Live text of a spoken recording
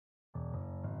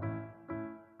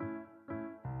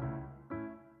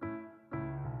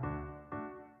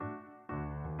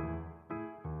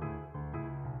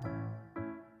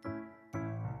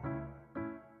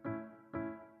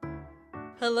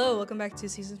Hello, welcome back to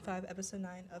Season 5, Episode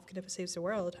 9 of Knippa Saves the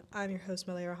World. I'm your host,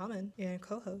 Malaya Rahman, and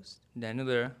co-host. Daniel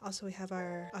there. Also, we have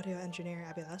our audio engineer,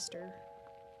 Abby Lester.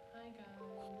 Hi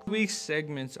guys. This week's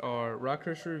segments are Rock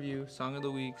Crush Review, Song of the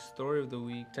Week, Story of the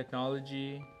Week,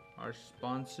 Technology, our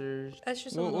sponsors. That's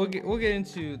just We'll get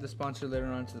into the sponsor later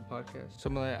on to the podcast.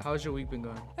 So, Malaya, how's your week been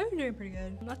going? I've been doing pretty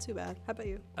good. Not too bad. How about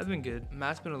you? I've been good.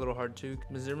 Math's been a little hard too.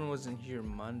 Ms. Zimmerman wasn't here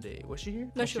Monday. Was she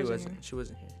here? No, she wasn't here. She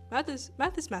wasn't here. Math is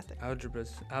math.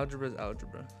 Algebra's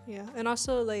algebra. Yeah, and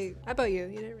also, how about you?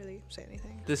 You didn't really say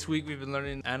anything. This week we've been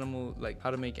learning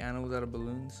how to make animals out of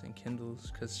balloons and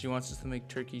Kindles, because she wants us to make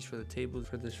turkeys for the tables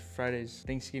for this Friday's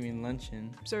Thanksgiving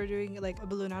luncheon. So we're doing, a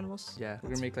balloon animals? Yeah, we're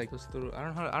gonna make those little. I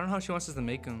don't know how she wants us to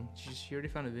make them. She already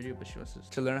found a video, but she wants us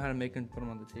to learn how to make them, put them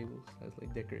on the tables as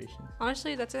decorations.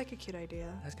 Honestly, that's a cute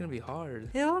idea. That's gonna be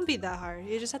hard. It won't be that hard.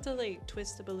 You just have to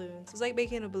twist the balloons. It's like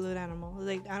making a balloon animal.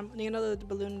 The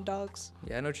balloon dogs.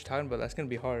 Yeah, I know what you're talking about. That's gonna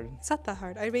be hard. It's not that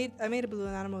hard. I made a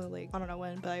balloon animal I don't know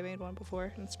when, but I made one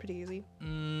before, and it's pretty easy.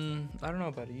 I don't know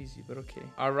about easy, but okay.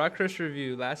 Our Rock Crush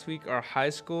review. Last week, our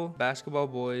high school basketball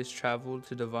boys traveled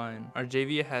to Divine. Our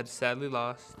JV had sadly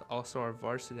lost. Also, our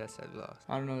varsity had sadly lost.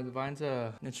 I don't know. Divine's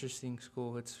an interesting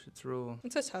school. It's real.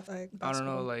 It's a tough basketball. I don't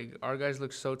know. Our guys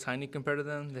look so tiny compared to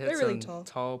them. They had They're some really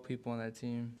tall people on that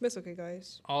team. It's okay,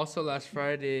 guys. Also, last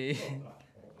Friday.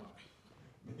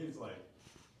 He's like,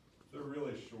 they're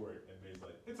really short, and May's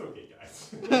like, it's okay, guys.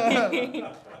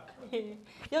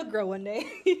 You'll grow one day.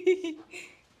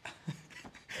 That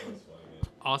was funny, man.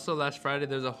 Also, last Friday,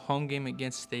 there was a home game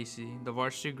against Stacy. The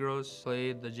varsity girls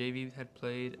played, the JV had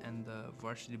played, and the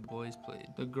varsity boys played.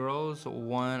 The girls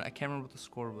won. I can't remember what the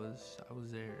score was. I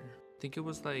was there. I think it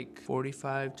was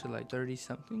 45 to 30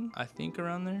 something, I think,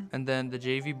 around there. And then the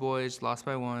JV boys lost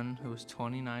by 1. It was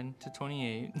 29 to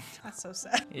 28. That's so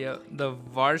sad. Yeah, the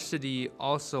varsity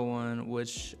also won,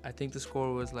 which I think the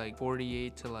score was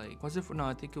 48 to was it? No,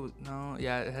 I think it was, no,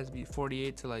 yeah, it has to be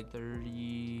 48 to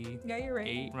 30. Yeah, you're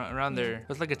right. Around there. It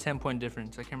was a 10-point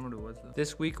difference. I can't remember what it was though.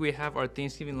 This week we have our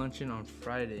Thanksgiving luncheon on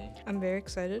Friday. I'm very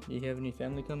excited. Do you have any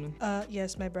family coming?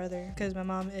 Yes, my brother, because my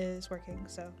mom is working,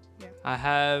 so yeah. I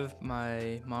have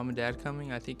my mom and dad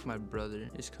coming. I think my brother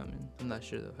is coming. I'm not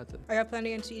sure though. Are y'all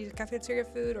planning to eat cafeteria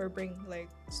food or bring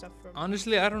stuff from?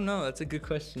 Honestly, I don't know. That's a good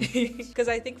question. Because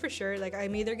I think for sure,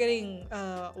 I'm either getting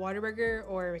Whataburger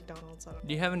or McDonald's.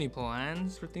 Do you have any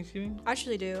plans for Thanksgiving? I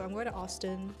actually do. I'm going to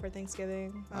Austin for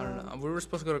Thanksgiving. I don't know. We were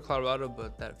supposed to go to Colorado,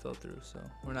 but that fell through, so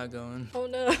we're not going. Oh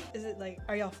no. Is it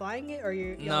are y'all flying it or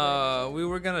you? No, we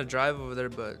were gonna drive over there,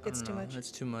 but it's too much.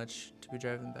 It's too much to be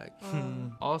driving back.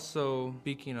 Also,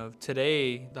 speaking of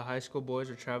today, the high school boys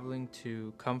are traveling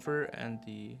to Comfort, and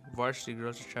the varsity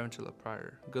girls are traveling to La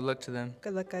Pryor. Good luck to them.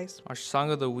 Good luck, guys. Our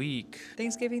song of the week.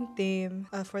 Thanksgiving theme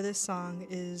for this song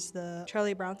is the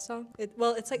Charlie Brown song.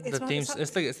 It's like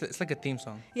a theme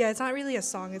song. Yeah, it's not really a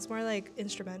song. It's more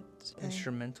instrumental.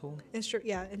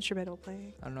 Instrumental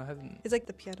playing. I don't know. It's like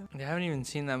the piano. I haven't even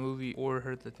seen that movie or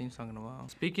heard the theme song in a while.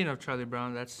 Speaking of Charlie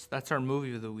Brown, that's our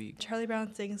movie of the week. Charlie Brown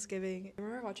Thanksgiving. I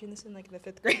remember watching this in the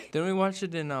 5th grade. Didn't we watch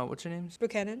it in what's your name?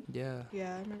 Buchanan. Yeah.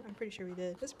 Yeah, I'm pretty sure we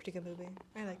did. It was a pretty good movie.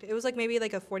 I liked it. It was maybe a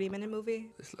 40-minute movie.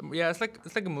 It's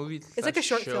like a movie. It's like a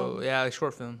short film. Yeah, a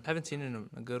short film. Haven't seen it in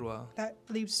a good while. That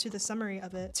leads to the summary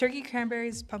of it. Turkey,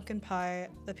 cranberries, pumpkin pie,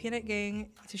 the peanut gang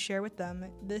to share with them.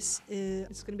 It's going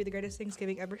to be the greatest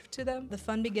Thanksgiving ever to them. The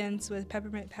fun begins with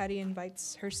Peppermint Patty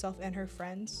invites herself and her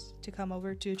friends to come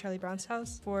over to Charlie Brown's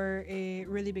house for a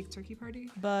really big turkey party.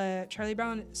 But Charlie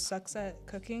Brown sucks at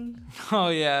cooking. Oh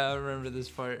yeah, I remember this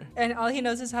part. And all he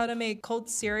knows is how to make cold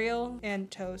cereal and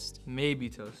toast. Maybe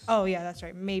toast. Oh yeah, that's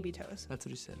right. Maybe toast. That's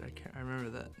what he said. I remember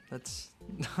that. That's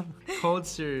cold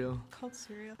cereal. Cold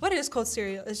cereal. What is cold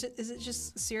cereal? Is it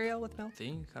just cereal with milk?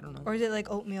 I don't know. Or is it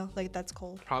oatmeal? That's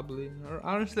cold? Probably. Or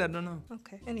honestly, I don't know.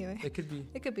 Okay. Anyway. It could be.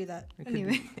 It could be that.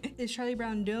 Anyway. Is Charlie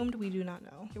Brown doomed? We do not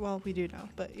know. Well, we do know,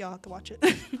 but y'all have to watch it.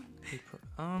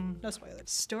 No spoilers.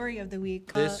 Story of the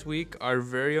week. This week, our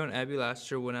very own Abby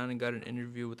Laster went out and got an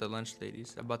interview with the lunch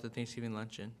ladies about the Thanksgiving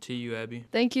luncheon. To you, Abby.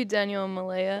 Thank you, Daniel and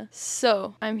Malaya.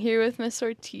 So, I'm here with Miss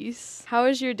Ortiz. How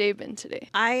has your day been today?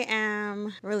 I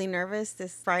am really nervous.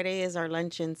 This Friday is our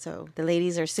luncheon, so the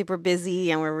ladies are super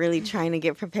busy, and we're really trying to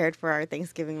get prepared for our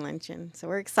Thanksgiving luncheon. So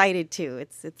we're excited, too.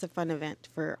 It's a fun event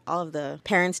for all of the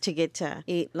parents to get to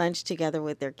eat lunch together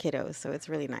with their kiddos, so it's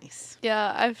really nice.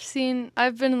 Yeah, I've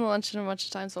been in the luncheon a bunch of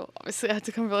lunchtime, so obviously I have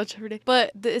to come for lunch every day.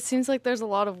 But it seems like there's a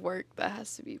lot of work that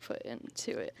has to be put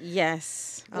into it.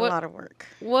 Yes, a What- lot of work.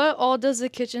 What all does the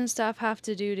kitchen staff have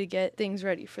to do to get things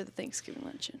ready for the Thanksgiving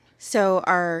luncheon? So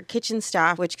our kitchen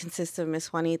staff, which consists of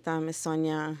Miss Juanita, Miss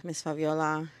Sonia, Miss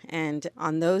Fabiola, and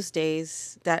on those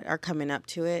days that are coming up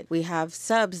to it, we have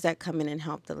subs that come in and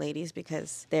help the ladies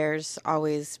because there's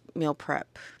always meal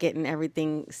prep, getting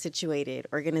everything situated,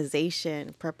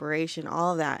 organization, preparation,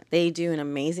 all of that. They do an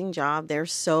amazing job. They're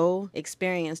so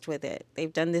experienced with it.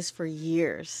 They've done this for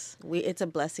years. It's a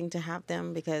blessing to have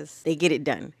them because they get it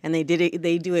done and they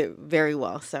do it very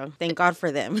well. So thank God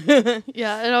for them.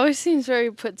 Yeah, it always seems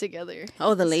very put together.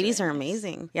 Oh, the It's ladies very are nice.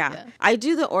 amazing. Yeah. Yeah. I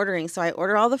do the ordering. So I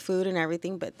order all the food and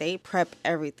everything, but they prep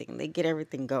everything. They get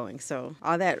everything going. So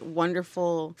all that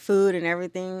wonderful food and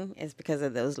everything is because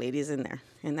of those ladies in there,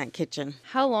 in that kitchen.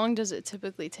 How long does it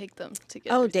typically take them to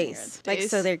get Oh, everything days. ready? Like,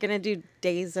 so they're going to do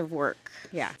days of work.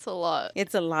 Yeah. It's a lot.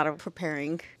 It's a lot of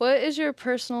preparing. What is your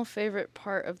personal favorite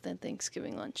part of the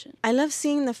Thanksgiving luncheon? I love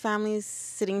seeing the families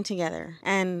sitting together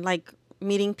and like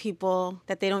meeting people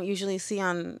that they don't usually see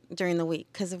on during the week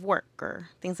because of work or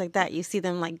things like that. You see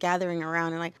them like gathering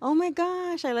around and like, oh my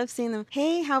gosh, I love seeing them.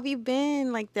 Hey, how have you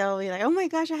been? Like they'll be like, oh my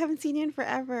gosh, I haven't seen you in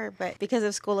forever. But because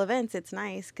of school events, it's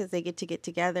nice because they get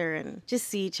together and just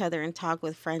see each other and talk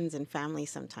with friends and family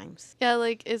sometimes. Yeah,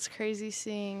 like it's crazy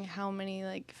seeing how many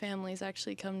like families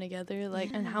actually come together, like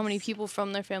and how many people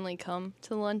from their family come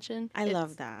to luncheon. I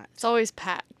love that. It's always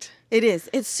packed. It is.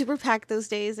 It's super packed those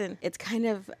days, and it's kind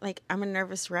of like I'm a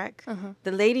nervous wreck.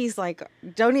 The ladies like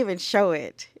don't even show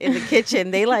it in the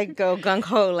kitchen. They like go gung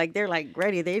ho, like they're like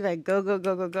ready. They like go go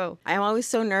go go go. I'm always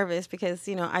so nervous because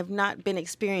I've not been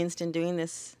experienced in doing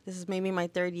this. This is maybe my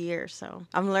 3rd year, so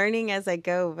I'm learning as I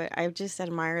go. But I just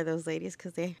admire those ladies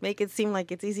because they make it seem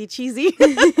like it's easy cheesy.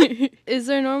 Is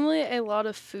there normally a lot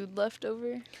of food left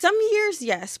over? Some years,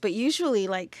 yes, but usually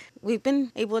like we've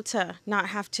been able to not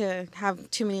have to have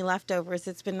too many leftovers.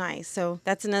 It's been nice. So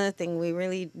that's another thing.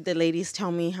 The ladies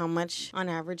tell me how much on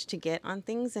average to get on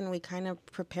things, and we kind of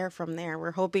prepare from there.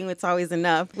 We're hoping it's always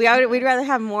enough. We'd rather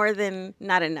have more than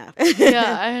not enough.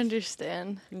 Yeah, I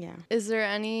understand. Yeah. Is there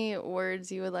any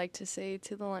words you would like to say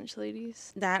to the lunch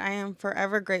ladies? That I am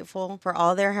forever grateful for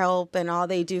all their help and all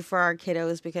they do for our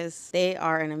kiddos because they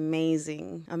are an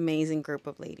amazing, amazing group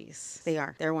of ladies. They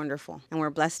are. They're wonderful. And we're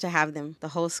blessed to have them, the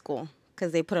whole school,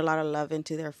 because they put a lot of love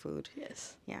into their food.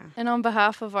 Yes. Yeah. And on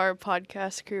behalf of our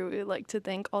podcast crew, we would like to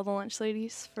thank all the lunch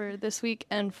ladies for this week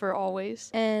and for always.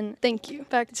 And thank you.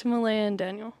 Back to Malaya and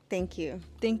Daniel. Thank you.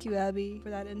 Thank you, Abby, for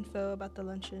that info about the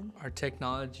luncheon. Our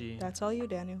technology. That's all you,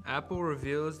 Daniel. Apple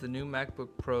reveals the new MacBook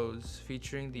Pros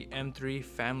featuring the M3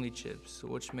 family chips,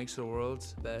 which makes the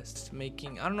world's best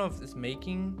making. I don't know if it's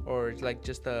making or it's like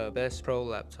just the best pro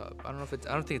laptop. I don't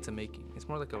think it's a making. It's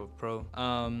more like a pro.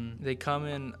 They come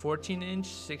in 14-inch,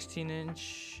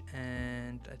 16-inch,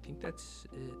 and I think that's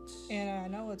it. And I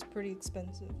know it's pretty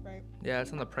expensive, right? Yeah,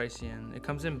 it's on the pricey end. It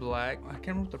comes in black. I can't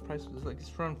remember what the price was. Like it's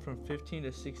from 15 to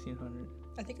 1600.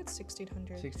 I think it's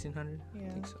 1600. 1600. Yeah. I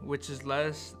think so. Which is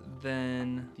less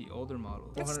than the older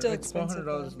models. That's still it's expensive,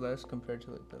 $400 less compared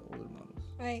to like the older models.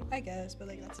 I guess, but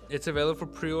like that's it. It's available for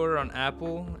pre-order on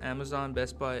Apple, Amazon,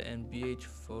 Best Buy, and BH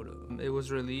Photo. It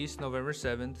was released November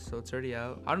 7th, so it's already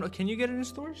out. I don't know. Can you get it in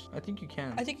stores? I think you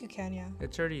can. I think you can, yeah.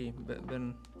 It's already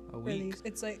been a week. Released.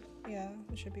 It's like, yeah,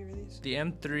 it should be released. The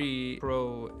M3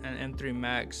 Pro and M3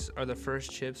 Max are the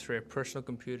first chips for a personal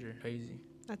computer. Crazy.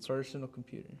 That's Personal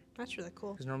computer. That's really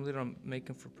cool. Because normally they don't make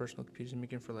them for personal computers, they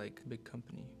make them for like big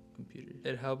company computers.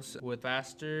 It helps with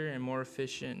faster and more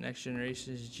efficient next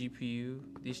generation's GPU.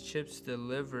 These chips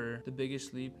deliver the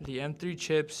biggest leap. The M3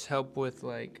 chips help with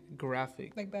like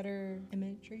graphic. Like better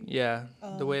imagery. Yeah,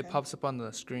 Oh, the way it okay. pops up on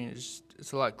the screen,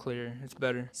 it's a lot clearer. It's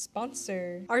better.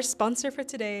 Sponsor. Our sponsor for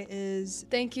today is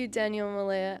Thank you, Daniel and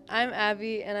Malaya. I'm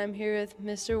Abby, and I'm here with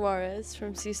Mr. Juarez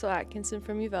from Cecil Atkinson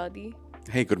from Uvalde.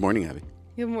 Hey, good morning, Abby.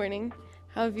 Good morning.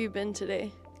 How have you been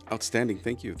today? Outstanding.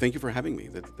 Thank you. Thank you for having me.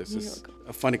 This You're is welcome.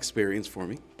 a fun experience for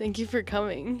me. Thank you for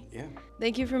coming. Yeah.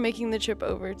 Thank you for making the trip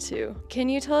over too. Can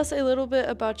you tell us a little bit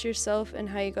about yourself and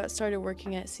how you got started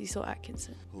working at Cecil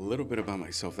Atkinson? A little bit about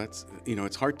myself. That's,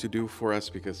 it's hard to do for us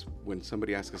because when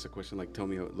somebody asks us a question like, tell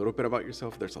me a little bit about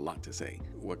yourself, there's a lot to say.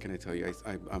 What can I tell you?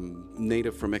 I'm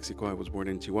native from Mexico. I was born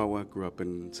in Chihuahua, grew up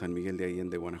in San Miguel de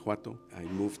Allende, Guanajuato. I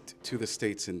moved to the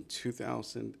States in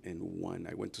 2001.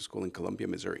 I went to school in Columbia,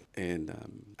 Missouri. And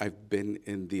I've been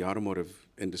in the automotive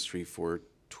industry for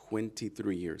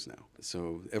 23 years now.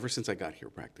 So ever since I got here,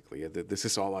 practically, this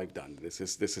is all I've done. This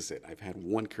is it. I've had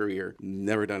one career,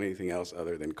 never done anything else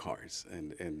other than cars,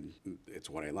 and it's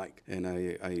what I like. And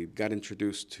I got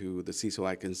introduced to the Cecil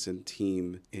Atkinson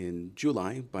team in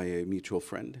July by a mutual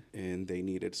friend, and they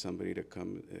needed somebody to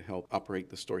come help operate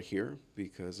the store here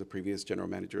because the previous general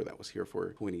manager that was here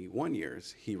for 21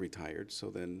 years, he retired. So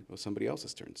then it was somebody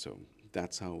else's turn. So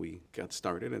that's how we got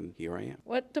started, and here I am.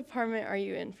 What department are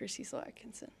you in for Cecil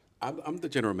Atkinson? I'm the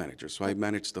general manager, so I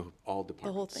manage all departments.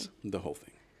 The whole thing? The whole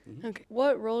thing. Mm-hmm. Okay.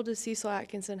 What role does Cecil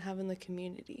Atkinson have in the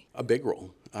community? A big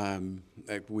role.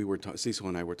 Cecil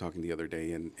and I were talking the other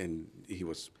day, and he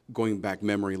was going back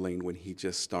memory lane when he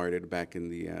just started back in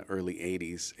the early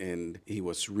 80s, and he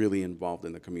was really involved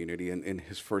in the community. And in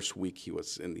his first week, he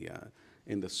was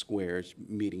in the squares,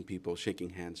 meeting people, shaking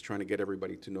hands, trying to get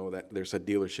everybody to know that there's a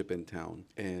dealership in town.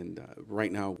 And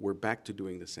right now, we're back to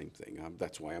doing the same thing.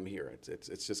 That's why I'm here.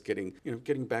 It's just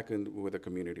getting back in with the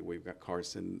community. We've got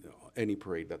cars in any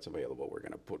parade that's available.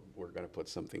 We're gonna put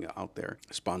something out there.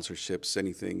 Sponsorships,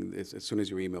 anything. As soon as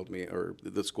you emailed me or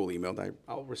the school emailed,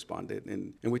 I'll respond it.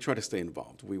 And we try to stay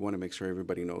involved. We want to make sure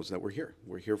everybody knows that we're here.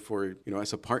 We're here for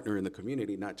as a partner in the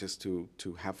community, not just to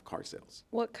have car sales.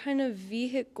 What kind of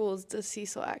vehicles does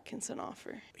Cecil Atkinson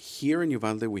offer? Here in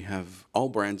Uvalde, we have all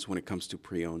brands when it comes to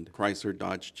pre-owned. Chrysler,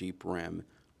 Dodge, Jeep, Ram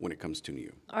when it comes to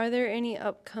new. Are there any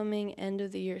upcoming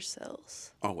end-of-the-year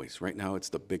sales? Always. Right now, it's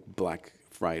the big Black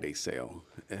Friday sale,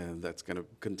 and that's going to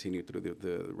continue through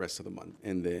the rest of the month.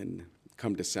 And then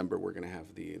come December, we're going to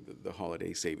have the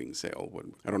holiday savings sale.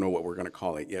 I don't know what we're going to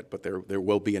call it yet, but there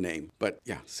will be a name. But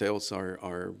yeah, sales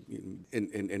are in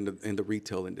the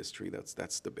retail industry.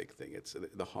 That's the big thing. It's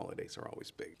the holidays are always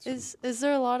big. So. Is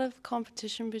there a lot of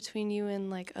competition between you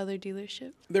and like other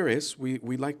dealerships? There is. We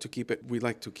like to keep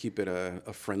it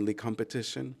a friendly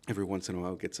competition. Every once in a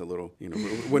while, it gets a little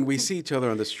when we see each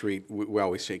other on the street, we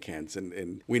always shake hands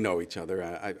and we know each other.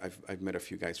 I've met a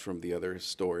few guys from the other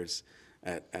stores.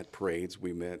 At parades,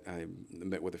 I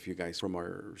met with a few guys from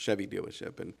our Chevy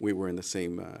dealership, and we were in the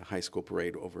same high school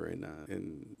parade over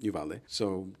in Uvalde.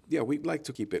 So yeah, we like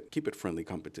to keep it friendly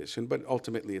competition, but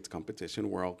ultimately it's competition.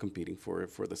 We're all competing for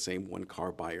the same one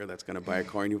car buyer that's going to buy a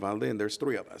car in Uvalde, and there's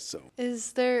 3 of us. So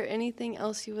is there anything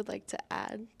else you would like to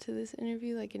add to this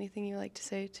interview? Like anything you'd like to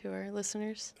say to our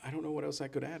listeners? I don't know what else I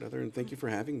could add other than thank you for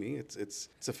having me. It's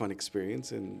a fun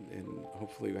experience, and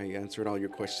hopefully I answered all your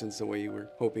questions the way you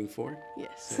were hoping for.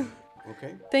 Yes. So,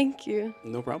 okay. Thank you.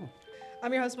 No problem.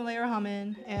 I'm your host, Malaya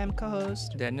Rahman, and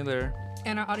co-host Daniel there.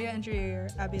 and our audio engineer,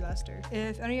 Abby Lester.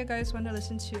 If any of you guys want to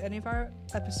listen to any of our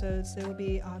episodes, they will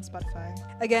be on Spotify.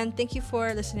 Again, thank you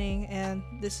for listening, and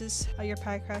this is your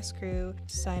podcast crew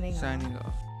signing off. Signing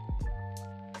off.